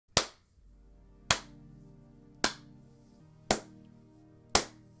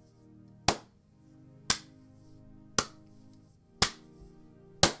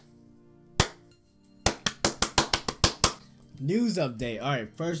News update.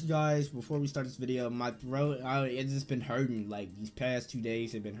 Alright, first guys, before we start this video, my throat, it's just been hurting. Like these past 2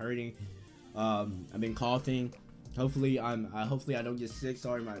 days have been hurting. I've been coughing. Hopefully I don't get sick.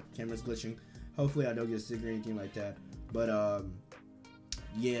 Sorry, my camera's glitching. Hopefully I don't get sick or anything like that. But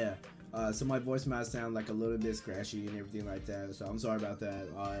yeah. So my voice might sound like a little bit scratchy and everything like that. So I'm sorry about that.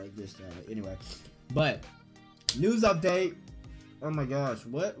 Anyway. But news update. Oh my gosh,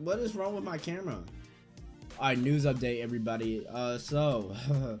 what is wrong with my camera? Alright, news update, everybody. So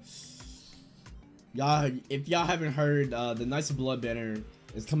y'all, if y'all haven't heard, the Knights of Blood banner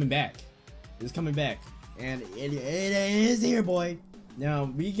is coming back. It's coming back, and it is here, boy. Now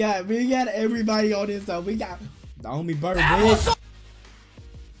we got everybody on this. We got the homie berwick,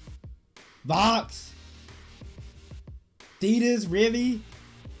 Vox, thetis, Rivy.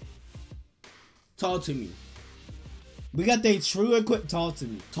 Talk to me. We got they true equip. Talk to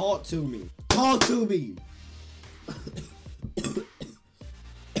me. Talk to me. Talk to me.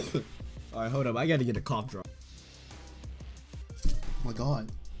 Alright, hold up. I gotta get a cough drop. Oh my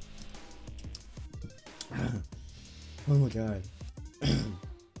god. Oh my god.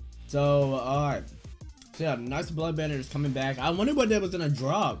 So, alright. So yeah, Knights of Blood banner is coming back. I wonder what that was gonna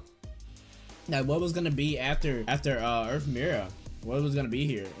drop. Like what was gonna be after Earth Mira. What was gonna be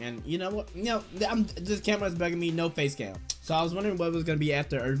here. And you know what? You know, this camera's begging me, no face cam. So I was wondering what was gonna be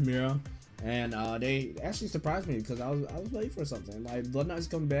after Earth Mira. And they actually surprised me because I was waiting for something. Like Blood Knight's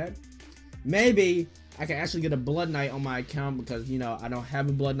coming back. Maybe I can actually get a Blood Knight on my account because you know I don't have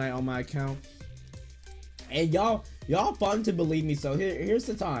a Blood Knight on my account. And y'all fun to believe me. So here's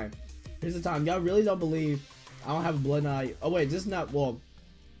the time. Here's the time. Y'all really don't believe I don't have a Blood Knight. Oh wait, this is not, well,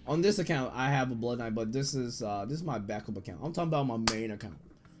 on this account I have a Blood Knight, but this is my backup account. I'm talking about my main account.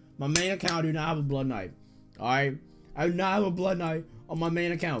 My main account, I do not have a Blood Knight. Alright? I do not have a Blood Knight on my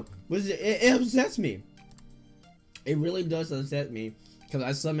main account. It upsets me. It really does upset me because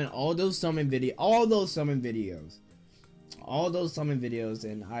I summon all those summon videos,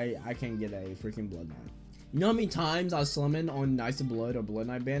 and I can't get a freaking Blood Knight. You know how many times I summon on Knights of Blood or Blood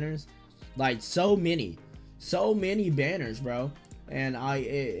Knight banners? Like so many banners, bro. And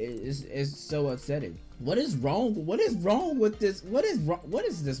it's so upsetting. What is wrong? What is wrong with this? What is wrong? What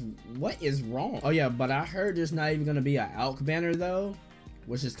is this? What is wrong? Oh yeah, but I heard there's not even gonna be an AWK banner though,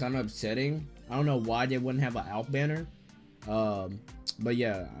 which is kind of upsetting. I don't know why they wouldn't have an AWK banner. But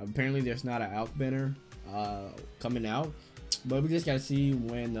yeah, apparently there's not an AWK banner coming out. But we just gotta see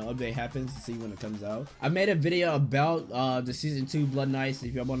when the update happens to see when it comes out. I made a video about the season 2 Blood Knights.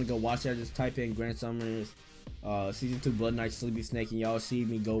 If y'all want to go watch that, just type in Grand Summers season 2 Blood Knights Sleepy Snake, and y'all see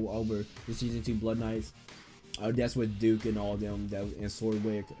me go over the season 2 Blood Knights. That's with Duke and all them, that and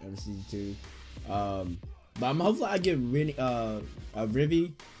Swordwick and season 2. But I'm hopefully I get a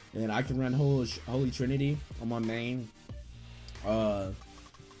Rivy and I can run Holy Trinity on my main. I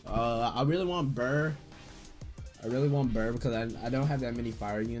really want Burr. I really want Burr because I don't have that many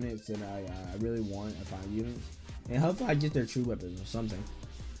fire units, and I really want a fire unit. And hopefully I get their true weapons or something.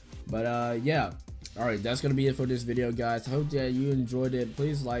 But yeah. Alright, that's gonna be it for this video, guys. I hope that you enjoyed it.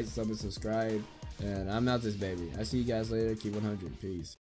 Please like, sub, and subscribe. And I'm out this baby. I see you guys later. Keep 100. Peace.